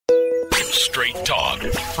Straight talk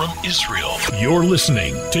from Israel. You're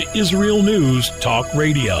listening to Israel News Talk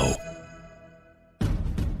Radio.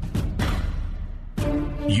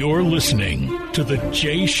 You're listening to The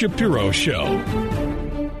Jay Shapiro Show.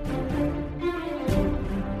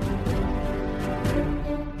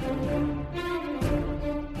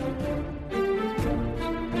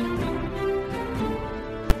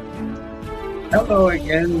 Hello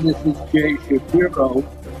again, this is Jay Shapiro.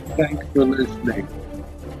 Thanks for listening.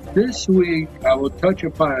 This week, I will touch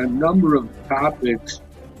upon a number of topics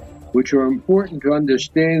which are important to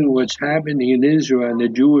understand what's happening in Israel and the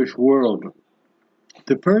Jewish world.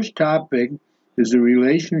 The first topic is the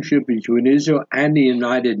relationship between Israel and the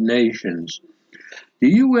United Nations. The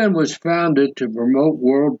UN was founded to promote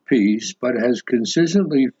world peace, but has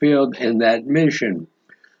consistently failed in that mission.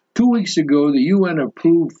 2 weeks ago, the UN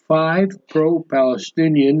approved 5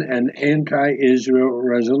 pro-Palestinian and anti-Israel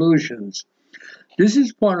resolutions. This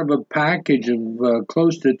is part of a package of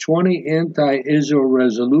close to 20 anti-Israel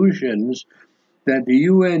resolutions that the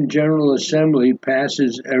UN General Assembly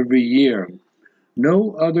passes every year.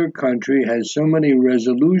 No other country has so many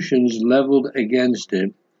resolutions leveled against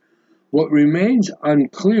it. What remains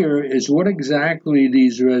unclear is what exactly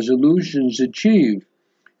these resolutions achieve.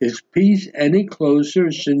 Is peace any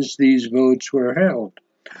closer since these votes were held?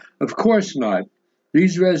 Of course not.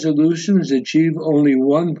 These resolutions achieve only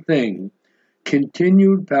one thing: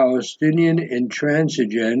 continued Palestinian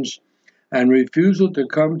intransigence and refusal to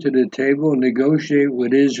come to the table and negotiate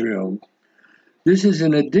with Israel. This is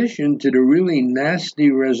in addition to the really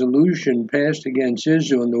nasty resolution passed against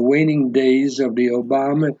Israel in the waning days of the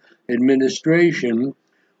Obama administration,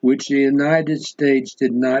 which the United States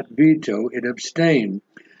did not veto, it abstained.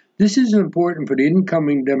 This is important for the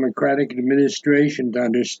incoming Democratic administration to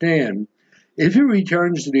understand. If it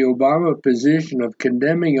returns to the Obama position of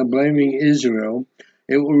condemning and blaming Israel,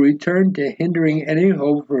 it will return to hindering any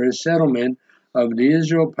hope for a settlement of the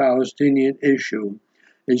Israel-Palestinian issue.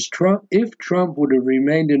 If Trump would have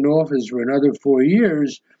remained in office for another 4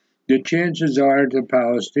 years, the chances are the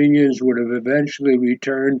Palestinians would have eventually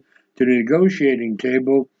returned to the negotiating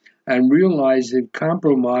table and realized that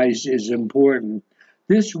compromise is important.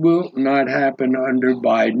 This will not happen under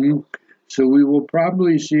Biden, so we will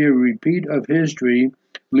probably see a repeat of history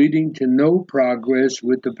leading to no progress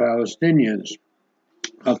with the Palestinians.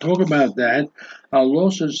 I'll talk about that. I'll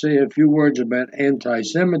also say a few words about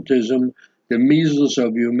anti-Semitism, the measles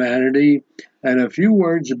of humanity, and a few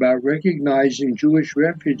words about recognizing Jewish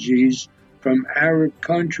refugees from Arab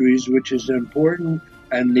countries, which is an important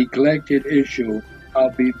and neglected issue.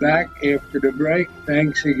 I'll be back after the break.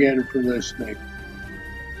 Thanks again for listening.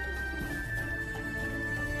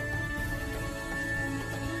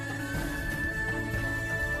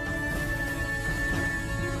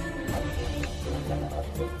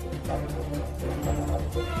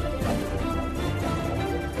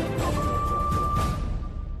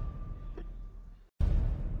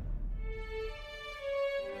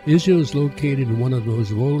 Israel is located in one of the most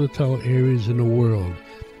volatile areas in the world.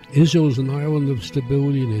 Israel is an island of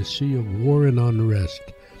stability in a sea of war and unrest.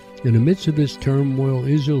 In the midst of this turmoil,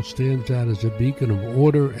 Israel stands out as a beacon of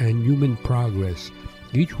order and human progress.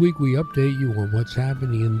 Each week we update you on what's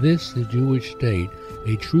happening in this, the Jewish state,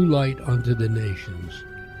 a true light unto the nations.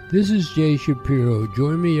 This is Jay Shapiro.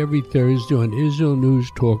 Join me every Thursday on Israel News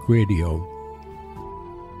Talk Radio.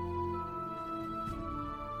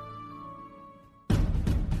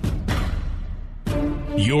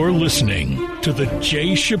 You're listening to The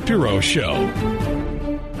Jay Shapiro Show.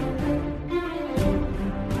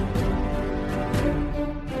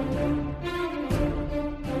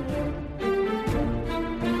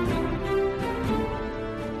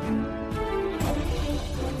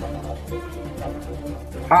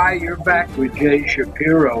 Hi, you're back with Jay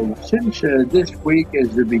Shapiro. Since this week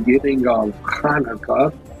is the beginning of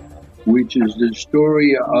Hanukkah, which is the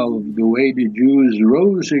story of the way the Jews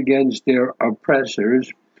rose against their oppressors,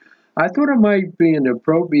 I thought it might be an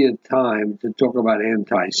appropriate time to talk about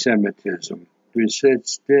anti-Semitism. It's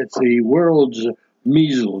the world's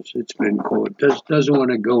measles, it's been called. It doesn't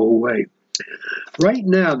want to go away. Right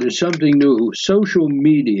now, there's something new, social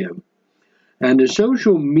media. And the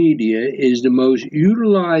social media is the most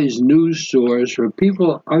utilized news source for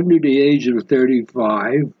people under the age of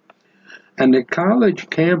 35, and the college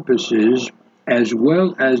campuses, as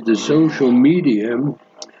well as the social media,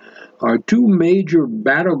 are two major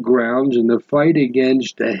battlegrounds in the fight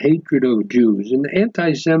against the hatred of Jews. And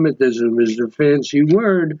anti-Semitism is a fancy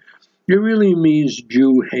word. It really means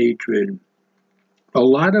Jew hatred. A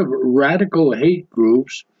lot of radical hate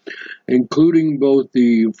groups, including both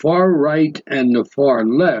the far right and the far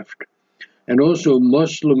left, and also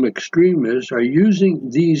Muslim extremists are using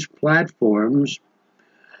these platforms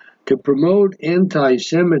to promote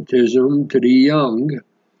anti-Semitism to the young.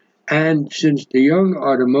 And since the young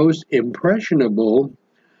are the most impressionable,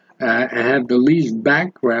 have the least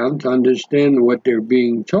background to understand what they're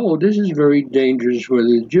being told, this is very dangerous for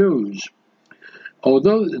the Jews.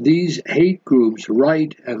 Although these hate groups,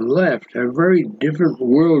 right and left, have very different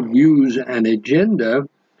worldviews and agenda,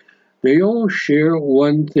 they all share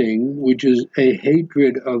one thing, which is a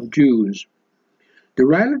hatred of Jews. The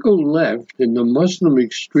radical left and the Muslim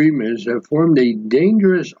extremists have formed a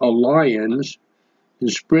dangerous alliance to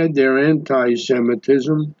spread their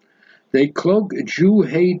anti-Semitism. They cloak Jew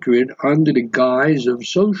hatred under the guise of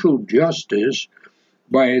social justice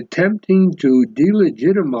by attempting to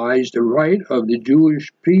delegitimize the right of the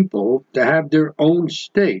Jewish people to have their own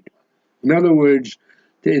state. In other words,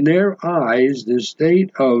 in their eyes, the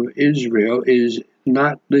state of Israel is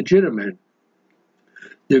not legitimate.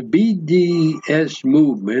 The BDS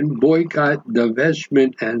movement, Boycott,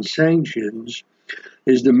 Divestment, and Sanctions,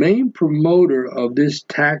 is the main promoter of this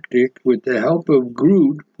tactic with the help of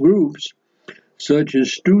groups such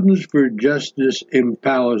as Students for Justice in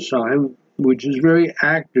Palestine, which is very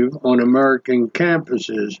active on American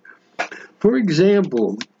campuses. For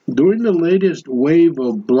example, during the latest wave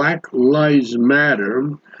of Black Lives Matter,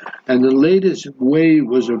 and the latest wave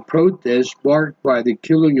was a protest sparked by the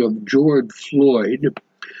killing of George Floyd,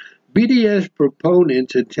 BDS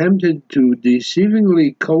proponents attempted to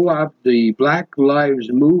deceivingly co-opt the Black Lives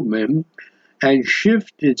Movement and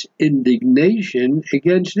shift its indignation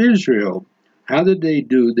against Israel. How did they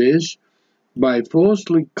do this? By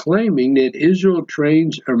falsely claiming that Israel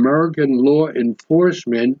trains American law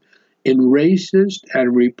enforcement in racist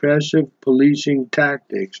and repressive policing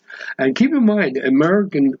tactics. And keep in mind,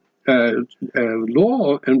 American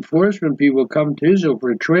law enforcement people come to Israel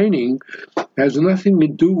for training has nothing to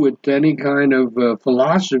do with any kind of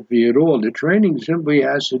philosophy at all. The training simply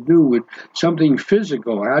has to do with something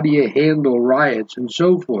physical. How do you handle riots and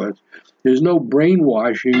so forth? There's no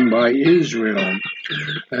brainwashing by Israel.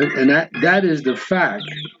 And that is the fact.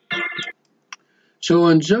 So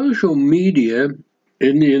on social media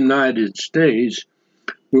in the United States,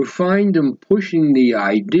 we find them pushing the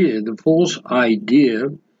idea, the false idea,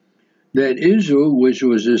 that Israel, which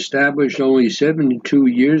was established only 72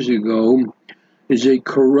 years ago, is a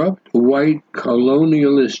corrupt white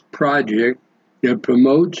colonialist project that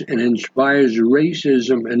promotes and inspires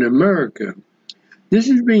racism in America. This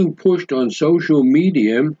is being pushed on social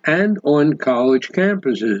media and on college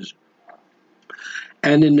campuses.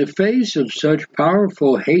 And in the face of such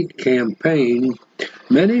powerful hate campaign,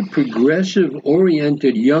 many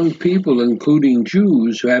progressive-oriented young people, including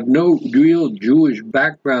Jews who have no real Jewish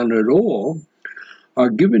background at all, are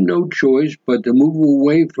given no choice but to move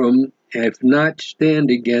away from, if not stand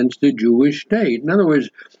against, the Jewish state. In other words,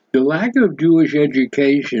 the lack of Jewish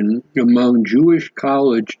education among Jewish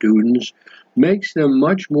college students makes them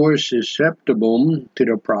much more susceptible to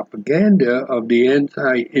the propaganda of the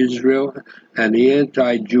anti-Israel and the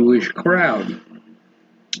anti-Jewish crowd.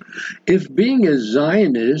 If being a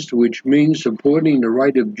Zionist, which means supporting the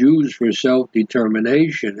right of Jews for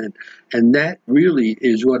self-determination, and that really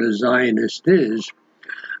is what a Zionist is,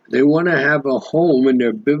 they want to have a home in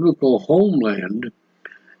their biblical homeland,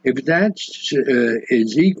 if that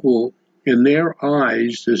is equal in their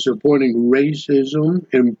eyes to supporting racism,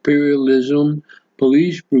 imperialism,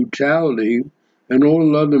 police brutality, and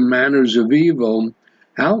all other manners of evil,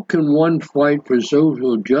 how can one fight for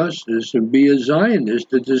social justice and be a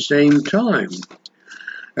Zionist at the same time?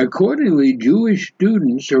 Accordingly, Jewish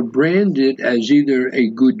students are branded as either a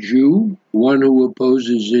good Jew, one who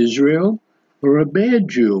opposes Israel, or a bad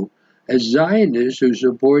Jew, a Zionist who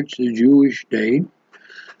supports the Jewish state.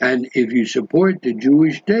 And if you support the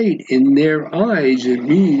Jewish state, in their eyes, it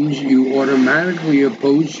means you automatically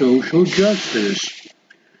oppose social justice.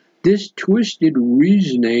 This twisted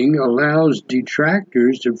reasoning allows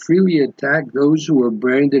detractors to freely attack those who are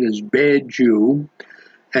branded as bad Jew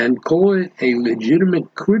and call it a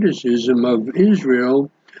legitimate criticism of Israel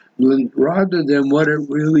rather than what it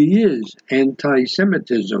really is,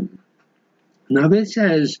 anti-Semitism. Now, this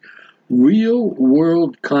has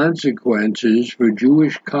real-world consequences for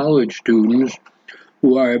Jewish college students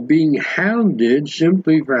who are being hounded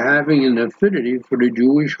simply for having an affinity for the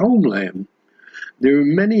Jewish homeland. There are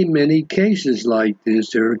many, many cases like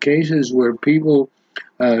this. There are cases where people,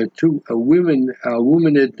 a woman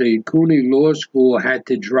at the CUNY Law School had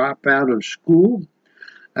to drop out of school,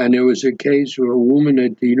 and there was a case where a woman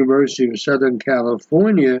at the University of Southern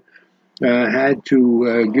California had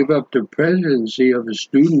to give up the presidency of a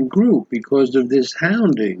student group because of this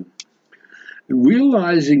hounding.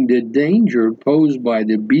 realizing the danger posed by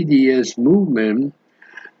the BDS movement,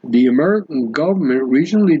 the American government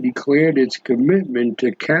recently declared its commitment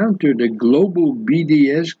to counter the global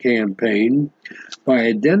BDS campaign by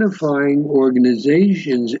identifying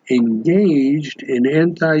organizations engaged in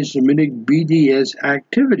anti-Semitic BDS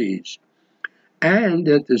activities. And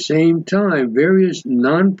at the same time, various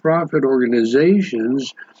nonprofit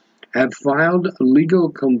organizations have filed legal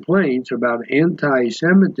complaints about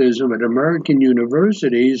anti-Semitism at American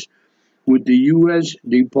universities with the U.S.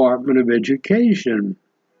 Department of Education.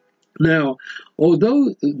 Now,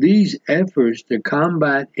 although these efforts to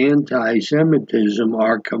combat anti-Semitism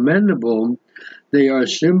are commendable, they are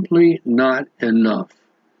simply not enough.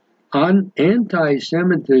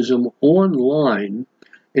 Anti-Semitism online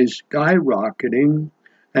is skyrocketing,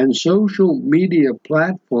 and social media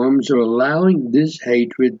platforms are allowing this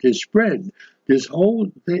hatred to spread. This whole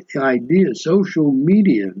idea, social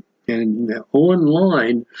media and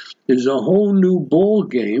online, is a whole new ball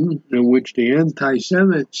game in which the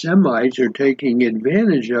anti-Semites are taking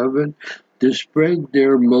advantage of it to spread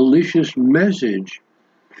their malicious message.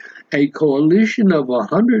 A coalition of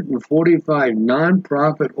 145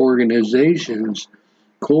 nonprofit organizations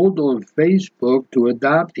called on Facebook to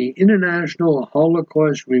adopt the International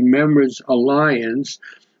Holocaust Remembrance Alliance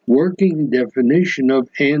working definition of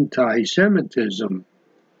anti-Semitism.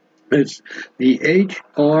 It's the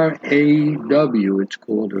HRAW, it's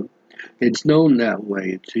called. It's known that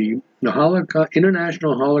way. It's the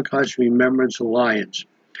International Holocaust Remembrance Alliance.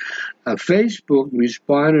 Facebook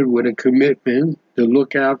responded with a commitment to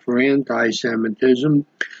look out for anti-Semitism,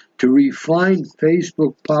 to refine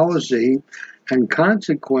Facebook policy, and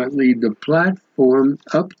consequently the platform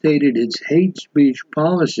updated its hate speech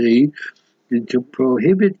policy to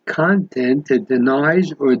prohibit content that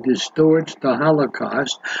denies or distorts the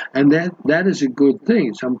Holocaust, and that is a good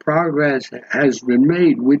thing. Some progress has been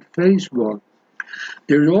made with Facebook.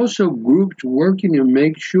 There's also groups working to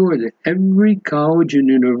make sure that every college and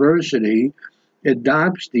university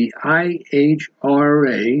adopts the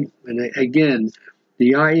IHRA, and again,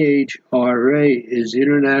 the IHRA is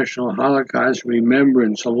International Holocaust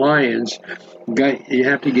Remembrance Alliance. You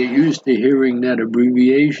have to get used to hearing that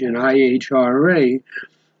abbreviation, IHRA.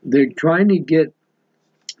 They're trying to get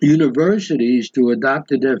universities to adopt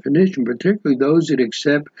the definition, particularly those that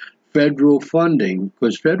accept federal funding,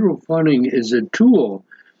 because federal funding is a tool,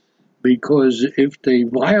 because if they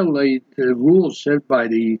violate the rules set by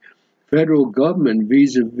the federal government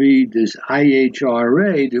vis-a-vis this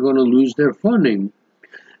IHRA, they're going to lose their funding.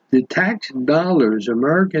 The tax dollars,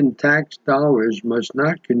 American tax dollars, must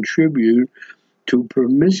not contribute to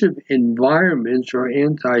permissive environments or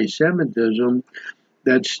anti-Semitism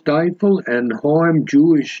that stifle and harm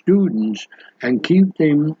Jewish students and keep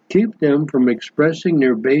them from expressing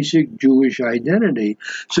their basic Jewish identity.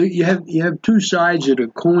 So you have two sides of the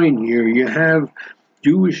coin here. You have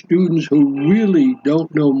Jewish students who really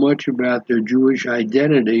don't know much about their Jewish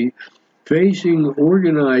identity, facing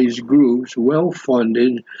organized groups,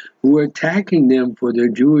 well-funded, who are attacking them for their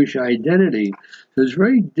Jewish identity. So it's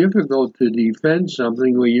very difficult to defend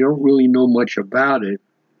something where you don't really know much about it.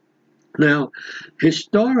 Now,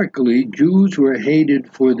 historically, Jews were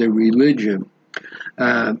hated for their religion,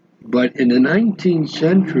 but in the 19th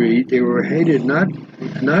century, they were hated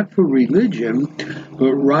not for religion,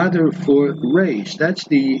 but rather for race. That's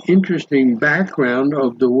the interesting background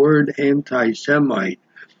of the word anti-Semite.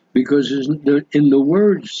 Because in the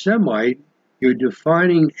word Semite, you're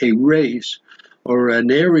defining a race or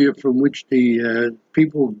an area from which the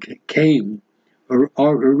people came or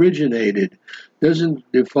originated. Doesn't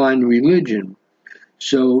define religion.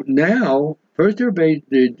 So now, first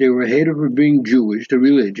they were hated for being Jewish, the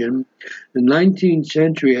religion. In the 19th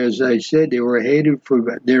century, as I said, they were hated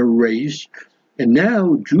for their race. And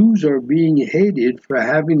now Jews are being hated for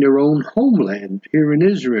having their own homeland here in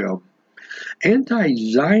Israel.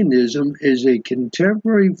 Anti-Zionism is a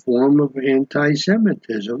contemporary form of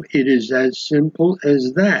anti-Semitism. It is as simple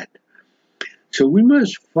as that. So we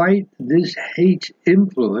must fight this hate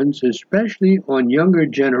influence, especially on younger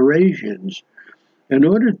generations. In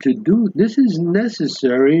order to do this is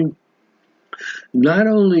necessary not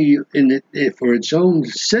only for its own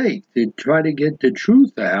sake to try to get the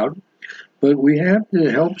truth out, but we have to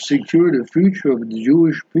help secure the future of the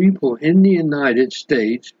Jewish people in the United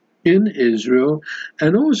States, in Israel,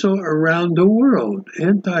 and also around the world.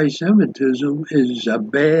 Anti-Semitism is a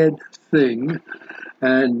bad thing,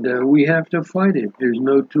 and we have to fight it. There's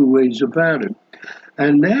no two ways about it.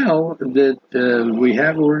 And now that we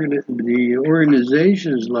have the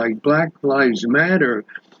organizations like Black Lives Matter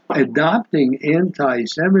adopting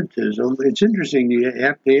anti-Semitism. It's interesting. You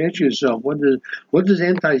have to ask yourself, what does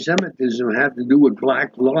anti-Semitism have to do with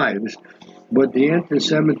Black lives? But the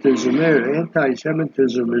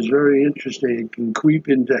anti-Semitism is very interesting. It can creep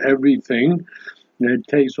into everything. And it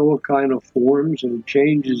takes all kind of forms, and it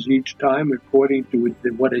changes each time according to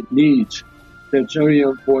what it needs. That's very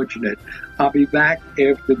unfortunate. I'll be back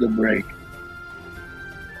after the break.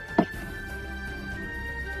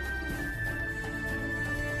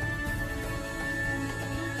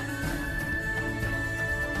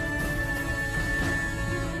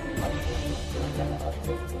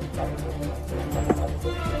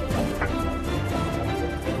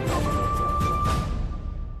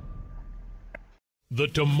 The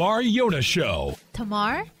Tamar Yona Show.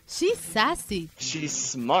 Tamar? She's sassy. She's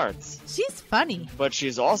smart. She's funny. But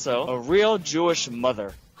she's also a real Jewish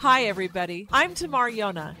mother. Hi, everybody. I'm Tamar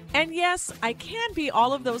Yona. And yes, I can be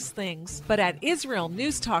all of those things, but at Israel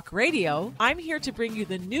News Talk Radio, I'm here to bring you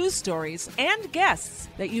the news stories and guests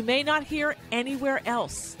that you may not hear anywhere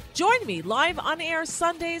else. Join me live on air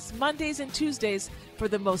Sundays, Mondays, and Tuesdays for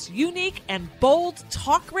the most unique and bold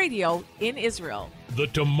talk radio in Israel. The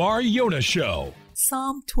Tamar Yona Show.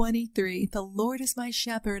 Psalm 23, the Lord is my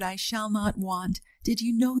shepherd, I shall not want. Did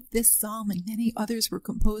you know this psalm and many others were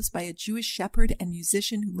composed by a Jewish shepherd and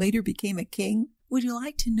musician who later became a king? Would you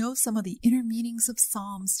like to know some of the inner meanings of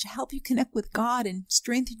psalms to help you connect with God and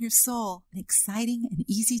strengthen your soul? An exciting and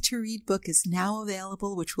easy-to-read book is now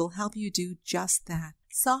available which will help you do just that.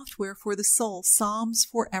 Software for the Soul, Psalms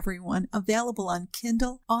for Everyone, available on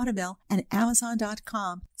Kindle, Audible, and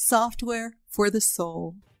Amazon.com. Software for the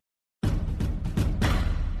Soul.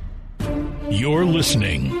 You're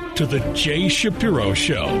listening to The Jay Shapiro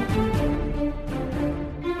Show.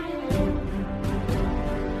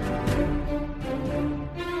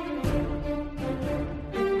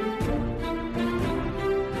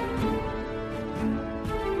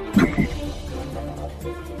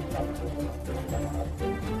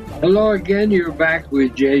 Hello again, you're back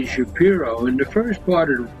with Jay Shapiro. In the first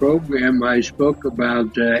part of the program, I spoke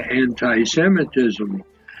about anti-Semitism.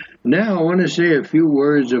 Now I want to say a few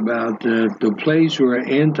words about the place where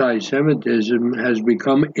anti-Semitism has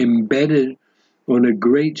become embedded on a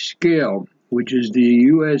great scale, which is the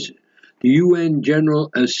UN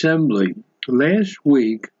General Assembly. Last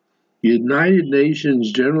week, the United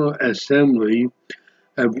Nations General Assembly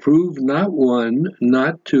approved not one,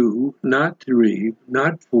 not two, not three,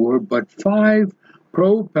 not four, but 5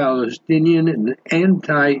 pro-Palestinian and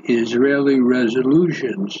anti-Israeli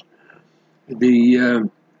resolutions.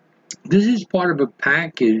 This is part of a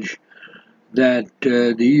package that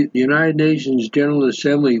the United Nations General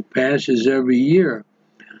Assembly passes every year.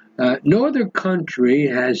 No other country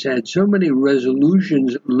has had so many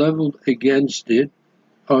resolutions leveled against it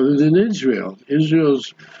other than Israel.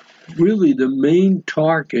 Israel's really the main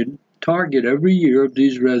target every year of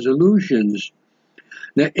these resolutions.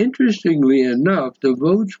 Now, interestingly enough, the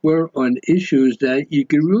votes were on issues that you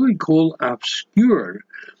could really call obscure.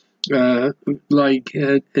 I'll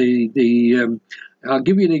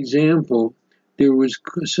give you an example. There was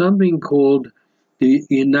something called the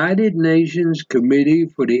United Nations Committee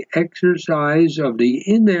for the Exercise of the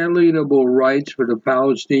Inalienable Rights for the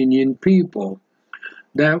Palestinian People.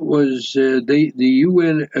 That was the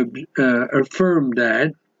UN affirmed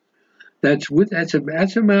that.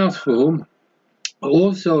 That's a mouthful.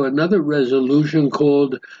 Also, another resolution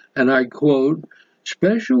called, and I quote,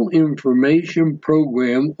 Special Information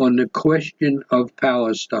Program on the Question of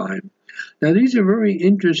Palestine. Now, these are very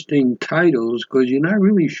interesting titles because you're not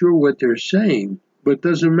really sure what they're saying, but it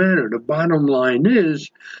doesn't matter. The bottom line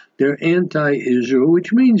is they're anti-Israel,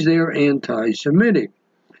 which means they're anti-Semitic.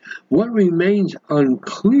 What remains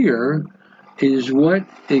unclear is what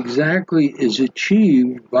exactly is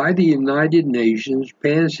achieved by the United Nations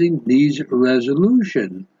passing these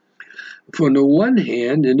resolutions. On the one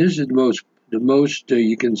hand, and this is the most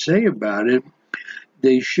you can say about it,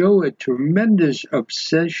 they show a tremendous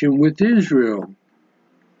obsession with Israel.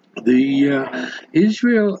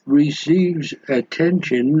 Israel receives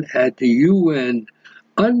attention at the UN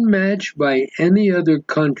unmatched by any other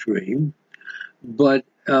country, but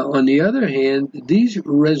on the other hand, these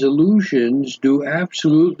resolutions do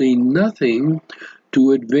absolutely nothing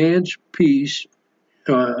to advance peace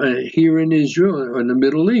here in Israel or in the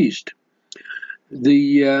Middle East.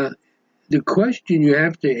 The question you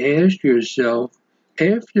have to ask yourself,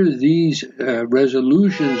 after these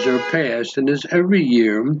resolutions are passed, and it's every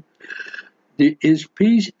year, is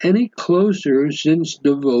peace any closer since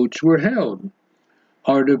the votes were held?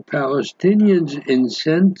 Are the Palestinians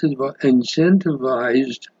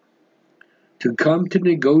incentivized to come to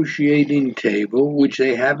negotiating table, which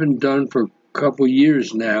they haven't done for a couple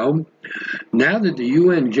years now. Now that the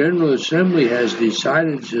UN General Assembly has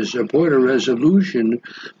decided to support a resolution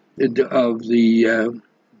of the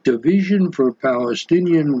Division for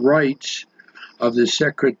Palestinian Rights of the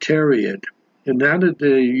Secretariat, and now that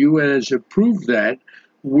the UN has approved that,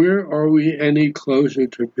 where are we any closer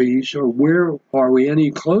to peace, or where are we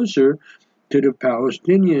any closer to the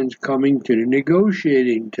Palestinians coming to the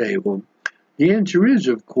negotiating table? The answer is,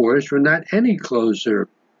 of course, we're not any closer.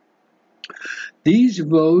 These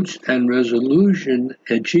votes and resolution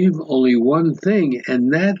achieve only one thing,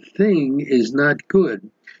 and that thing is not good.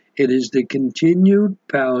 It is the continued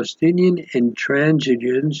Palestinian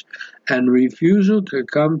intransigence and refusal to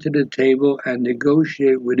come to the table and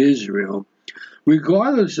negotiate with Israel.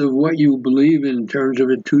 Regardless of what you believe in terms of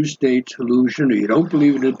a two-state solution, or you don't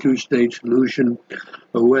believe in a two-state solution,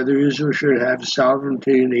 or whether Israel should have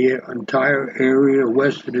sovereignty in the entire area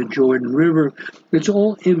west of the Jordan River, it's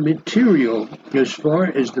all immaterial as far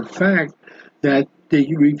as the fact that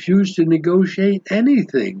they refuse to negotiate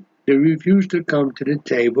anything. They refuse to come to the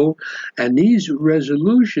table, and these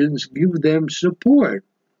resolutions give them support.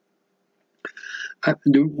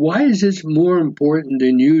 Why is this more important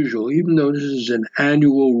than usual, even though this is an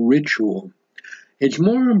annual ritual? It's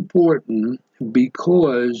more important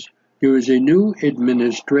because there is a new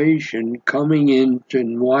administration coming in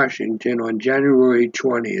Washington on January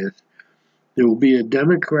 20th. There will be a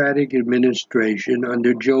Democratic administration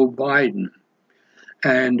under Joe Biden.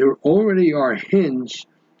 And there already are hints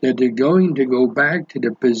that they're going to go back to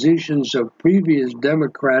the positions of previous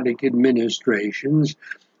Democratic administrations,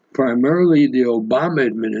 primarily the Obama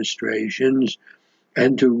administrations,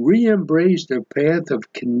 and to re-embrace the path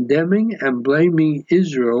of condemning and blaming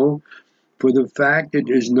Israel for the fact that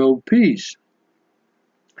there's no peace.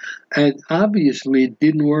 And obviously it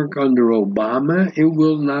didn't work under Obama. It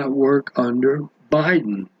will not work under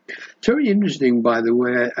Biden. It's very interesting, by the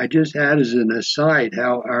way, I just had as an aside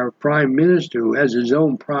how our prime minister, who has his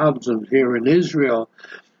own problems here in Israel,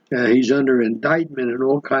 he's under indictment and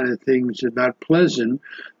all kinds of things that are not pleasant,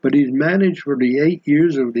 but he's managed for the 8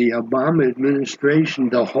 years of the Obama administration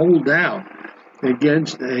to hold out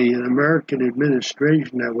against an American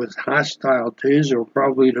administration that was hostile to Israel,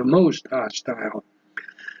 probably the most hostile.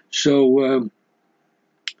 So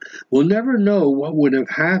we'll never know what would have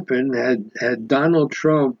happened had Donald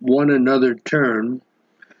Trump won another term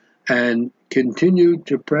and continued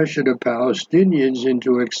to pressure the Palestinians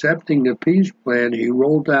into accepting the peace plan he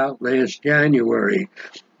rolled out last January.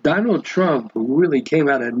 Donald Trump, who really came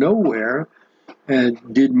out of nowhere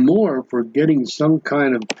and did more for getting some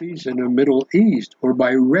kind of peace in the Middle East, or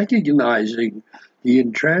by recognizing the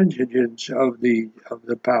intransigence of the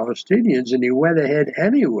Palestinians, and he went ahead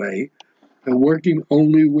anyway, and working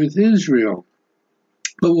only with Israel.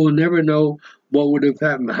 But we'll never know what would have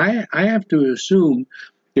happened. I have to assume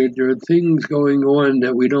that there are things going on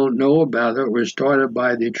that we don't know about that were started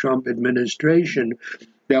by the Trump administration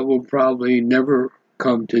that will probably never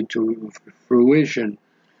come to fruition,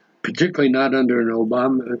 particularly not under an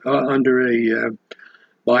under a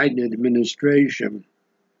Biden administration.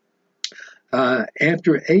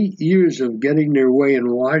 After 8 years of getting their way in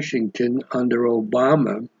Washington under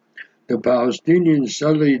Obama, the Palestinians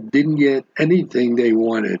suddenly didn't get anything they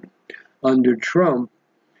wanted under Trump,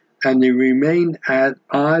 and they remained at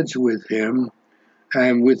odds with him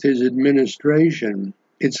and with his administration.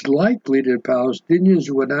 It's likely that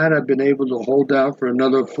Palestinians would not have been able to hold out for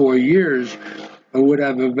another 4 years and would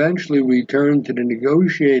have eventually returned to the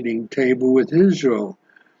negotiating table with Israel,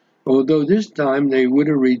 although this time they would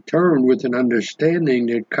have returned with an understanding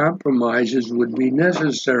that compromises would be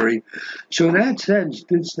necessary. So in that sense,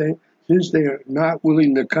 since they are not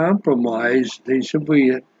willing to compromise, there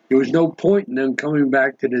was no point in them coming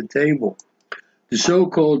back to the table. The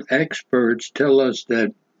so-called experts tell us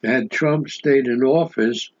that had Trump stayed in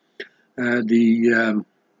office, the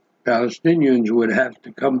Palestinians would have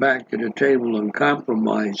to come back to the table and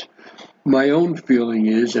compromise. My own feeling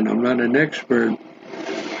is, and I'm not an expert,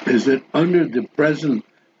 is that under the present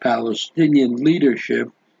Palestinian leadership,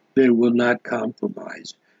 they will not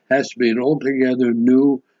compromise. It has to be an altogether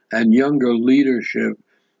new and younger leadership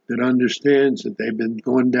that understands that they've been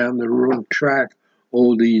going down the wrong track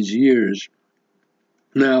all these years.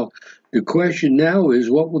 Now, the question now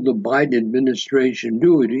is, what will the Biden administration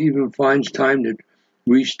do? It even finds time to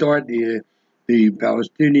restart the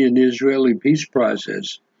Palestinian-Israeli peace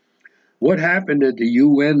process. What happened at the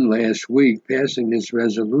UN last week, passing this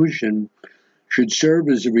resolution, should serve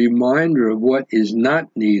as a reminder of what is not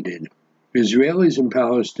needed. Israelis and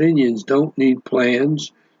Palestinians don't need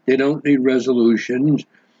plans. They don't need resolutions.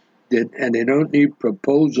 and they don't need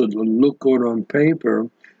proposals that look good on paper,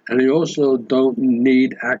 and they also don't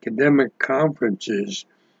need academic conferences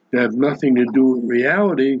that have nothing to do with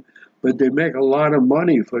reality, but they make a lot of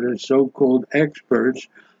money for the so-called experts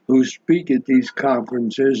who speak at these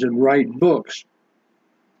conferences and write books.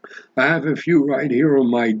 I have a few right here on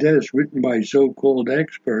my desk written by so-called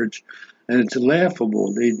experts, and it's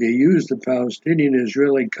laughable. They use the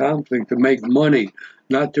Palestinian-Israeli conflict to make money,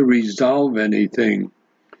 not to resolve anything.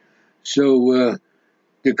 So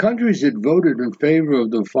the countries that voted in favor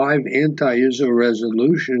of the 5 anti-Israel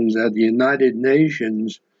resolutions at the United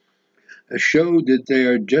Nations showed that they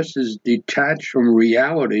are just as detached from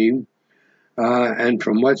reality and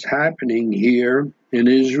from what's happening here in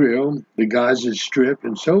Israel, the Gaza Strip,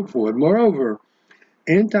 and so forth. Moreover,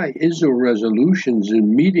 anti-Israel resolutions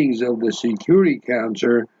in meetings of the Security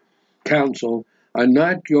Council are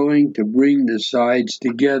not going to bring the sides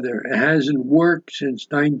together. It hasn't worked since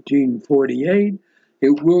 1948.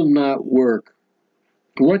 It will not work.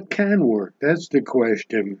 What can work? That's the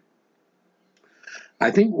question.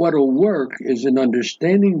 I think what will work is an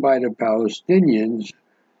understanding by the Palestinians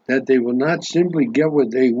that they will not simply get what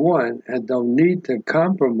they want, and they'll need to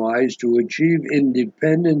compromise to achieve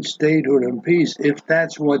independence, statehood, and peace, if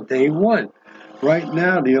that's what they want. Right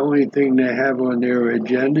now, the only thing they have on their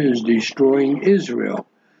agenda is destroying Israel,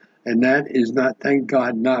 and that is not, thank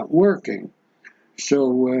God, not working.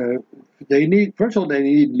 So they need, first of all, they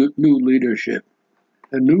need new leadership.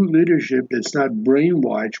 A new leadership that's not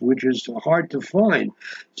brainwashed, which is hard to find,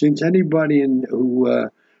 since anybody who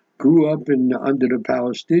grew up under the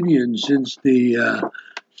Palestinians since the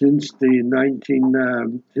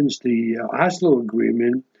Oslo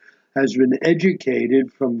Agreement has been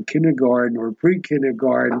educated from kindergarten or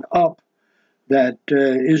pre-kindergarten up that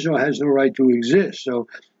Israel has no right to exist. So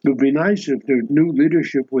it would be nice if the new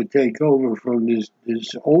leadership would take over from this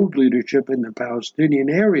old leadership in the Palestinian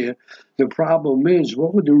area. The problem is,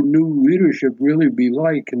 what would the new leadership really be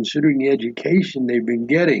like, considering the education they've been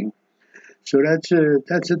getting? So that's a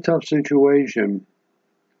tough situation.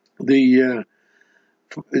 Biden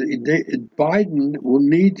will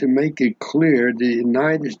need to make it clear the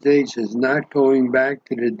United States is not going back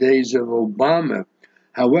to the days of Obama.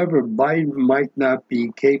 However, Biden might not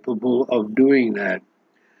be capable of doing that.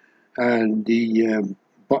 And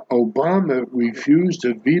Obama refused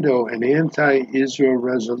to veto an anti-Israel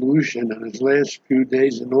resolution in his last few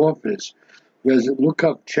days in office.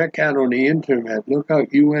 Check out on the internet, look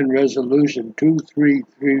out UN Resolution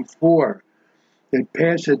 2334 that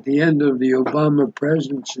passed at the end of the Obama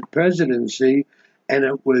presidency, and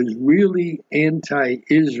it was really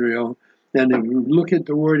anti-Israel. And if you look at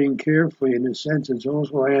the wording carefully, in a sense, it's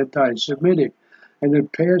also anti-Semitic. And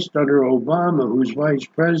it passed under Obama, whose vice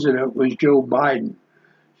president was Joe Biden.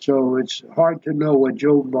 So it's hard to know what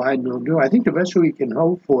Joe Biden will do. I think the best we can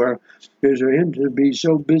hope for is for him to be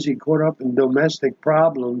so busy caught up in domestic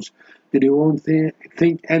problems that he won't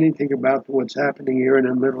think anything about what's happening here in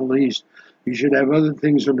the Middle East. He should have other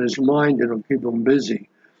things on his mind that'll keep him busy.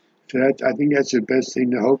 So I think that's the best thing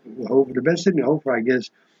to hope. The best thing to hope for, I guess,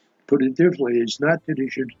 put it differently, is not that he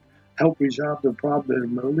should help resolve the problem in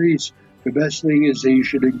the Middle East. The best thing is that he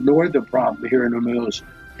should ignore the problem here in the Middle East,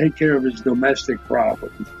 take care of his domestic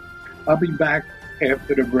problems. I'll be back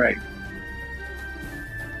after the break.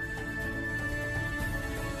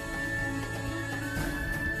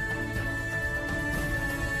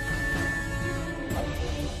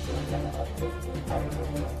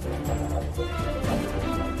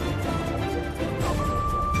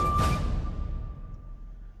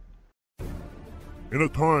 In a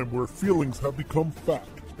time where feelings have become fact,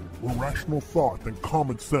 where rational thought and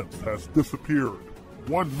common sense has disappeared,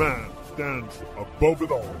 one man stands above it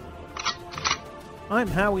all. I'm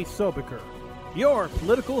Howie Sobiker, your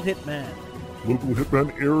political hitman. Political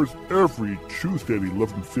Hitman airs every Tuesday at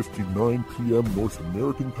 11:59 p.m. North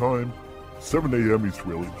American time, 7 a.m.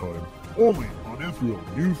 Israeli time, only on Israel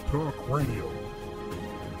News Talk Radio.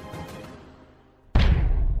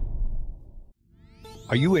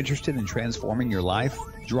 Are you interested in transforming your life,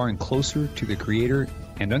 drawing closer to the Creator,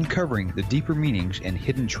 and uncovering the deeper meanings and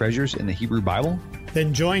hidden treasures in the Hebrew Bible?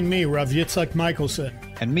 Then join me, Rav Yitzhak Michelson,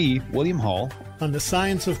 and me, William Hall, on the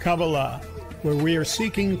Science of Kabbalah, where we are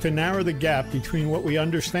seeking to narrow the gap between what we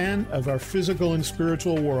understand of our physical and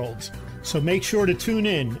spiritual worlds. So make sure to tune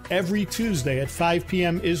in every Tuesday at 5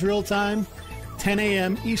 p.m. Israel time, 10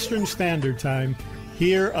 a.m. Eastern Standard Time,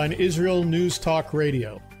 here on Israel News Talk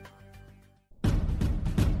Radio.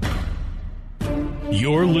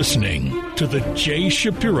 You're listening to The Jay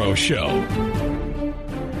Shapiro Show.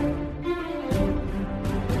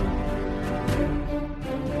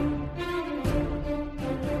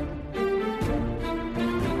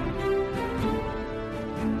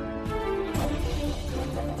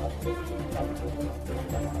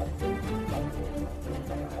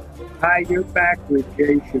 Hi, you're back with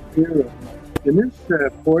Jay Shapiro. In this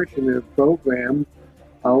portion of the program,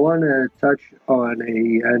 I want to touch on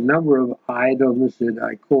a number of items that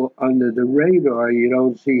I call under the radar. You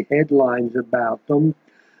don't see headlines about them,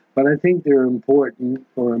 but I think they're important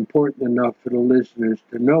or important enough for the listeners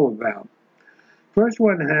to know about. First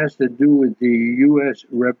one has to do with the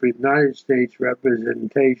United States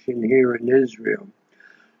representation here in Israel.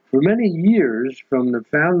 For many years, from the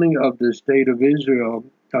founding of the State of Israel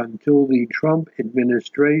until the Trump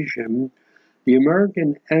administration, the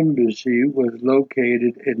American embassy was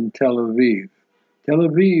located in Tel Aviv. Tel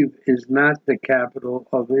Aviv is not the capital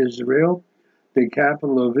of Israel. The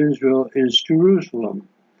capital of Israel is Jerusalem.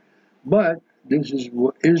 But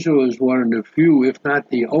Israel is one of the few, if not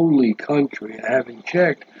the only country, having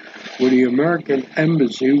checked, where the American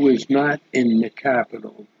embassy was not in the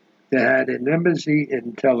capital. They had an embassy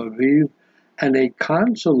in Tel Aviv and a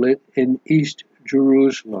consulate in East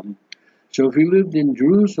Jerusalem. So if you lived in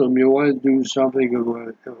Jerusalem, you wanted to do something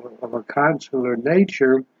of a consular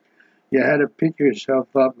nature, you had to pick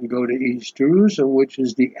yourself up and go to East Jerusalem, which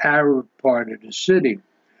is the Arab part of the city.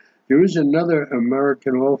 There is another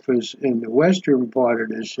American office in the western part of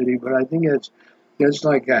the city, but I think that's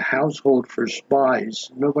like a household for spies.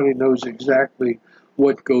 Nobody knows exactly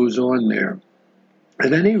what goes on there.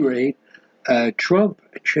 At any rate, Trump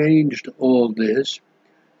changed all this.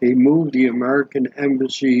 He moved the American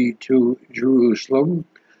embassy to Jerusalem.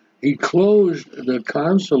 He closed the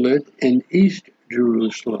consulate in East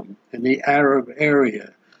Jerusalem, in the Arab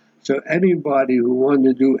area. So anybody who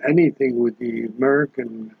wanted to do anything with the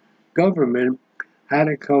American government had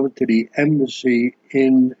to come to the embassy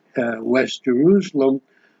in West Jerusalem,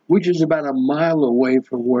 which is about a mile away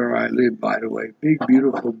from where I live, by the way. Big,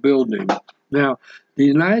 beautiful building. Now, the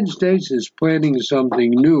United States is planning something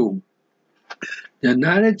new. The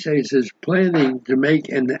United States is planning to make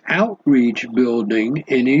an outreach building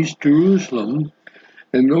in East Jerusalem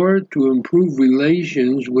in order to improve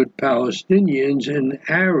relations with Palestinians and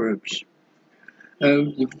Arabs.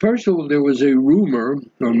 First of all, there was a rumor,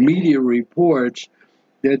 or media reports,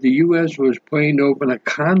 that the U.S. was planning to open a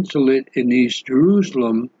consulate in East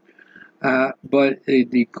Jerusalem, but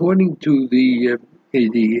according to the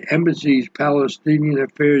embassy's Palestinian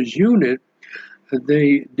Affairs Unit,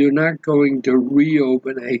 they're not going to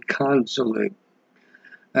reopen a consulate.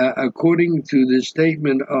 According to the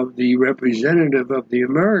statement of the representative of the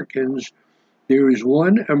Americans, there is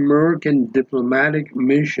one American diplomatic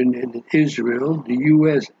mission in Israel, the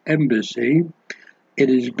U.S. Embassy. It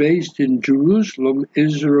is based in Jerusalem,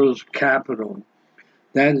 Israel's capital.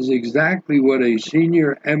 That is exactly what a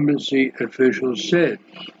senior embassy official said.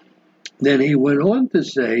 Then he went on to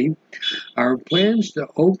say, our plans to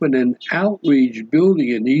open an outreach building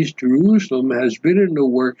in East Jerusalem has been in the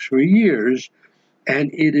works for years,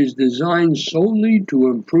 and it is designed solely to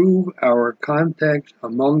improve our contacts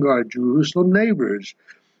among our Jerusalem neighbors.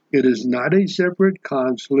 It is not a separate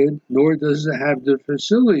consulate, nor does it have the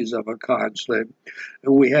facilities of a consulate,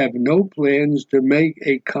 and we have no plans to make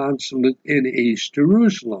a consulate in East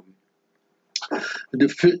Jerusalem.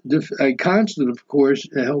 A consulate, of course,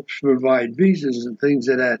 helps provide visas and things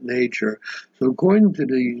of that nature. So according to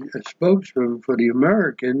the spokesman for the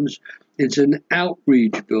Americans, it's an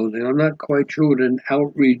outreach building. I'm not quite sure what an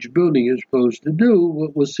outreach building is supposed to do,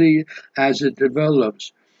 but we'll see as it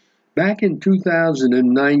develops. Back in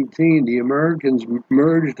 2019, the Americans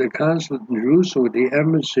merged the consulate in Jerusalem with the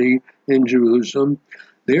embassy in Jerusalem.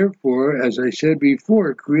 Therefore, as I said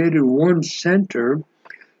before, it created one center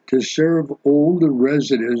to serve all the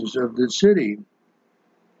residents of the city.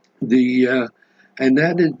 And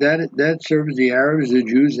that serves the Arabs, the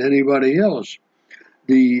Jews, anybody else.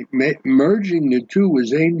 The merging the two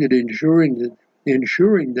was aimed at ensuring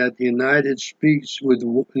that the United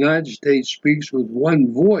States speaks with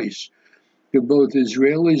one voice to both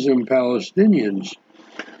Israelis and Palestinians.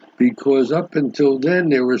 Because up until then,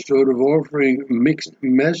 they were sort of offering mixed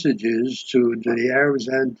messages to the Arabs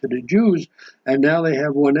and to the Jews, and now they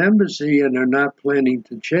have one embassy, and they're not planning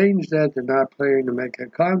to change that. They're not planning to make a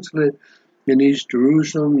consulate in East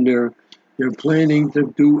Jerusalem. They're planning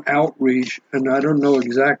to do outreach, and I don't know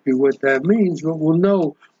exactly what that means, but we'll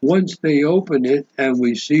know once they open it and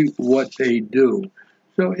we see what they do.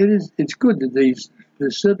 So it's good that they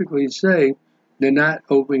specifically say they're not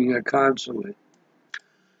opening a consulate.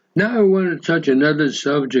 Now I want to touch another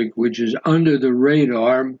subject which is under the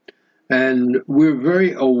radar, and we're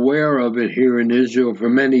very aware of it here in Israel for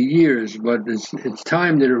many years, but it's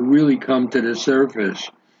time that it really come to the surface.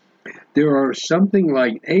 There are something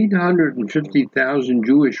like 850,000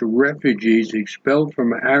 Jewish refugees expelled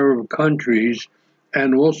from Arab countries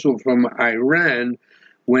and also from Iran,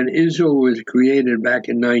 when Israel was created back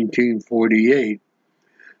in 1948.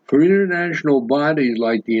 For international bodies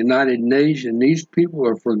like the United Nations, these people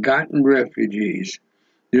are forgotten refugees.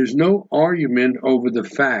 There's no argument over the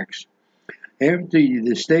facts. After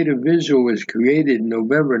the State of Israel was created in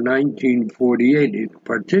November 1948, the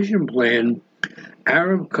partition plan,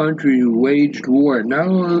 Arab countries waged war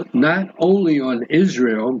not only on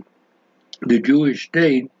Israel, the Jewish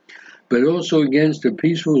state, but also against the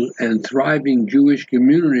peaceful and thriving Jewish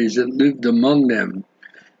communities that lived among them.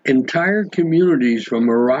 Entire communities from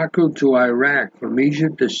Morocco to Iraq, from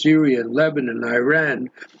Egypt to Syria, Lebanon,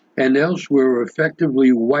 Iran, and elsewhere were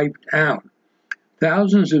effectively wiped out.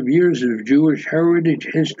 Thousands of years of Jewish heritage,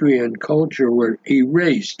 history, and culture were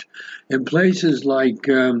erased. In places like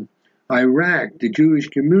Iraq, the Jewish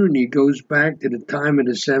community goes back to the time of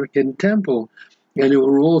the Second Temple, and they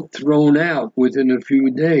were all thrown out within a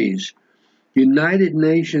few days. The United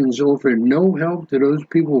Nations offered no help to those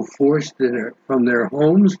people forced from their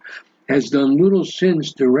homes, has done little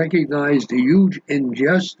since to recognize the huge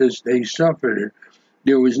injustice they suffered.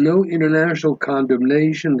 There was no international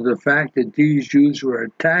condemnation of the fact that these Jews were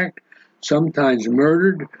attacked, sometimes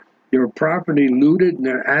murdered, their property looted, and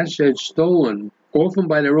their assets stolen, often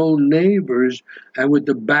by their own neighbors and with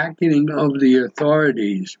the backing of the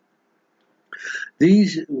authorities.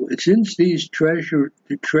 Since these treacherous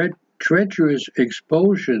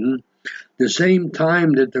expulsion, the same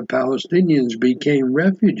time that the Palestinians became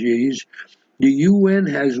refugees, the UN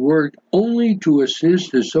has worked only to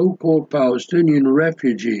assist the so-called Palestinian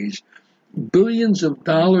refugees. Billions of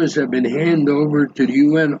dollars have been handed over to the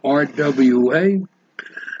UN RWA,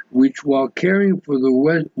 which, while caring for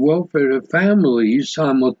the welfare of families,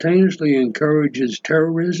 simultaneously encourages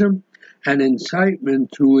terrorism and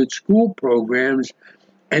incitement through its school programs,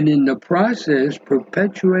 and in the process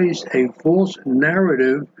perpetuates a false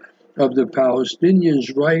narrative of the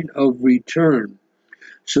Palestinians' right of return.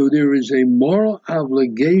 So there is a moral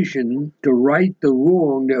obligation to right the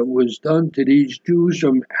wrong that was done to these Jews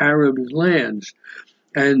from Arab lands.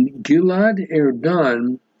 And Gilad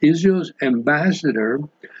Erdan, Israel's ambassador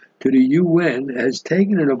to the UN, has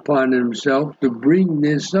taken it upon himself to bring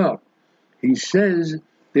this up. He says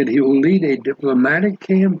that he will lead a diplomatic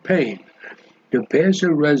campaign to pass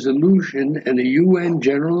a resolution in the UN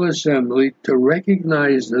General Assembly to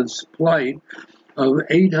recognize the plight of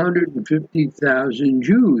 850,000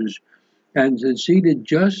 Jews and to see that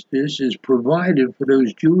justice is provided for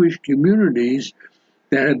those Jewish communities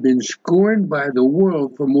that have been scorned by the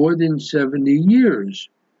world for more than 70 years.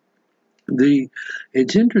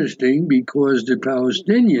 It's interesting because the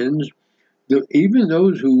Palestinians, even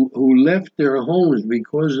those who left their homes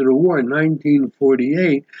because of the war in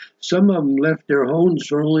 1948, some of them left their homes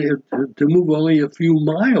for to move only a few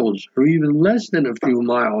miles or even less than a few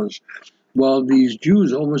miles, while these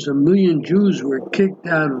Jews, almost 1 million Jews, were kicked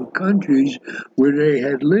out of countries where they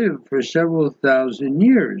had lived for several thousand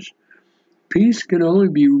years. Peace can only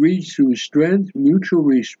be reached through strength, mutual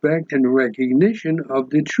respect, and recognition of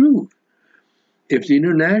the truth. If the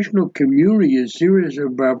international community is serious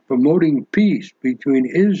about promoting peace between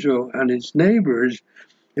Israel and its neighbors,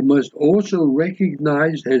 it must also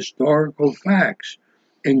recognize historical facts,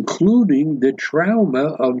 including the trauma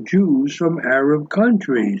of Jews from Arab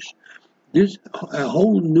countries. A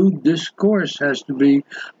whole new discourse has to be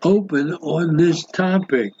open on this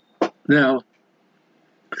topic. Now,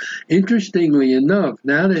 interestingly enough,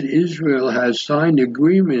 now that Israel has signed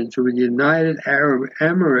agreements with the United Arab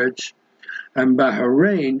Emirates and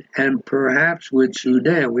Bahrain, and perhaps with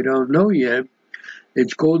Sudan, we don't know yet,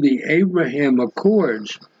 it's called the Abraham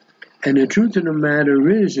Accords. And the truth of the matter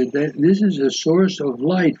is that this is a source of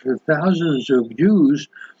light for thousands of Jews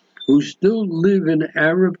who still live in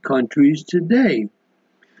Arab countries today.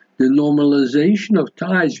 The normalization of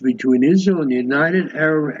ties between Israel and the United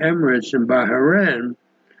Arab Emirates and Bahrain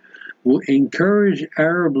will encourage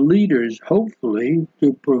Arab leaders, hopefully,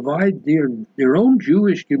 to provide their own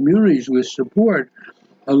Jewish communities with support,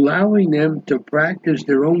 allowing them to practice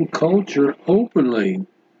their own culture openly.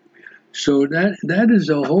 So that is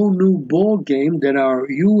a whole new ball game that our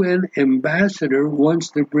UN ambassador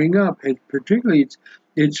wants to bring up, and particularly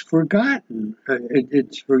it's forgotten.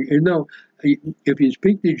 If you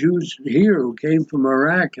speak to Jews here who came from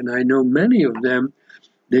Iraq, and I know many of them,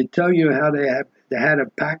 they tell you how they had to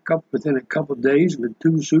pack up within a couple of days with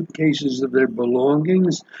 2 suitcases of their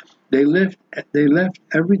belongings. They left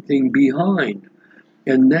everything behind.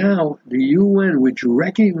 And now the UN, which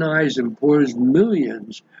recognizes and pours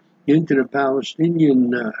millions into the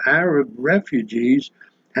Palestinian Arab refugees,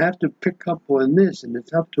 have to pick up on this. And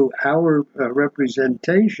it's up to our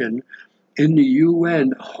representation in the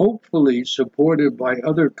UN, hopefully supported by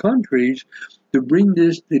other countries, to bring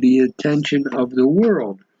this to the attention of the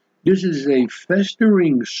world. This is a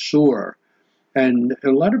festering sore. And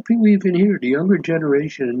a lot of people even here, the younger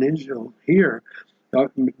generation in Israel here,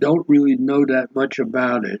 don't really know that much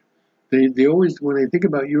about it. They always, when they think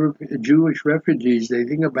about Jewish refugees, they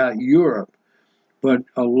think about Europe. But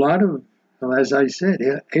a lot of, as I said,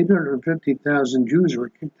 850,000 Jews were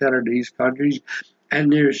kicked out of these countries,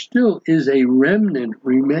 and there still is a remnant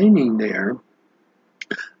remaining there.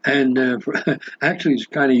 And actually, it's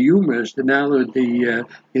kind of humorous that now that the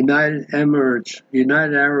United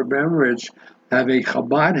Arab Emirates have a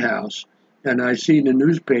Chabad house, and I see in the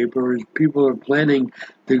newspapers people are planning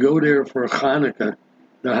to go there for Hanukkah,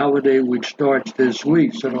 the holiday which starts this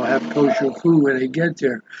week, so they'll have kosher food when they get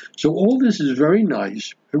there. So all this is very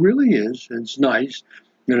nice. It really is. It's nice.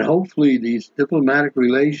 And hopefully these diplomatic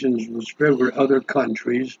relations will spread with other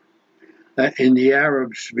countries in the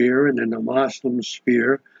Arab sphere and in the Muslim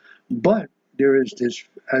sphere. But there is this,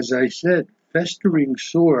 as I said, festering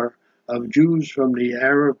sore of Jews from the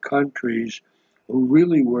Arab countries who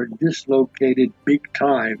really were dislocated big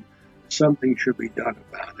time. Something should be done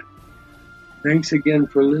about it. Thanks again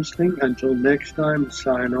for listening. Until next time,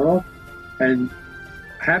 sign off. And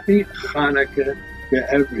happy Hanukkah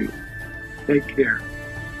to everyone. Take care.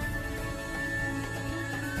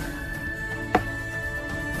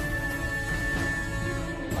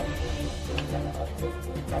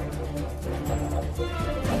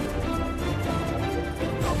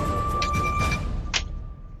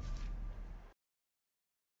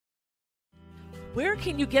 Where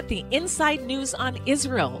can you get the inside news on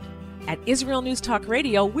Israel? At Israel News Talk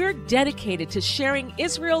Radio, we're dedicated to sharing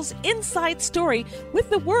Israel's inside story with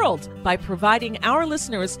the world by providing our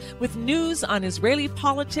listeners with news on Israeli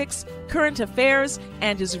politics, current affairs,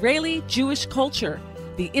 and Israeli Jewish culture.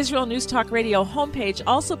 The Israel News Talk Radio homepage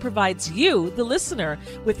also provides you, the listener,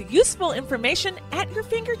 with useful information at your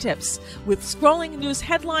fingertips, with scrolling news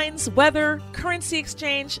headlines, weather, currency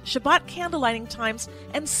exchange, Shabbat candlelighting times,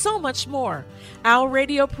 and so much more. Our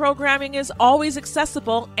radio programming is always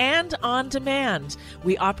accessible and on demand.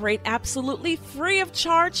 We operate absolutely free of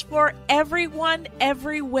charge for everyone,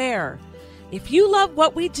 everywhere. If you love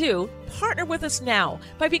what we do, partner with us now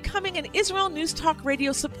by becoming an Israel News Talk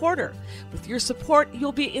Radio supporter. With your support,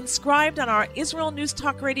 you'll be inscribed on our Israel News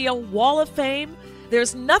Talk Radio Wall of Fame.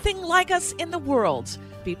 There's nothing like us in the world.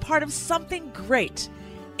 Be part of something great.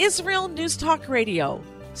 Israel News Talk Radio.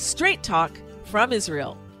 Straight talk from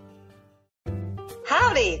Israel.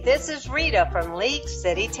 Howdy, this is Rita from League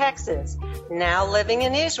City, Texas, now living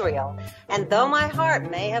in Israel. And though my heart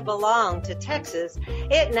may have belonged to Texas,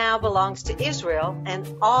 it now belongs to Israel and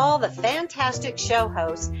all the fantastic show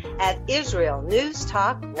hosts at Israel News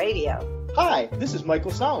Talk Radio. Hi, this is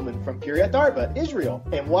Michael Solomon from Kiryat Arba, Israel.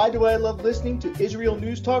 And why do I love listening to Israel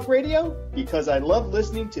News Talk Radio? Because I love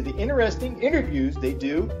listening to the interesting interviews they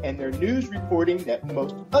do and their news reporting that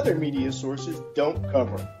most other media sources don't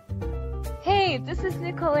cover. Hey, this is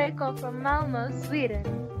Nicoleko from Malmö, Sweden.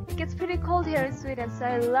 It gets pretty cold here in Sweden, so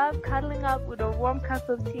I love cuddling up with a warm cup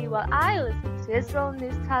of tea while I listen to Israel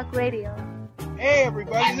News Talk Radio. Hey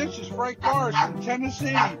everybody, this is Frank Morris from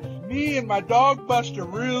Tennessee. Me and my dog Buster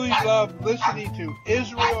really love listening to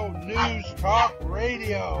Israel News Talk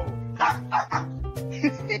Radio.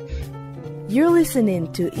 You're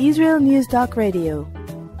listening to Israel News Talk Radio.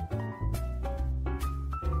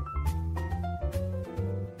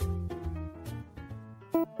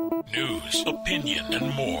 News, opinion,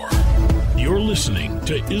 and more. You're listening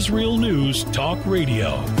to Israel News Talk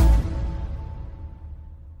Radio.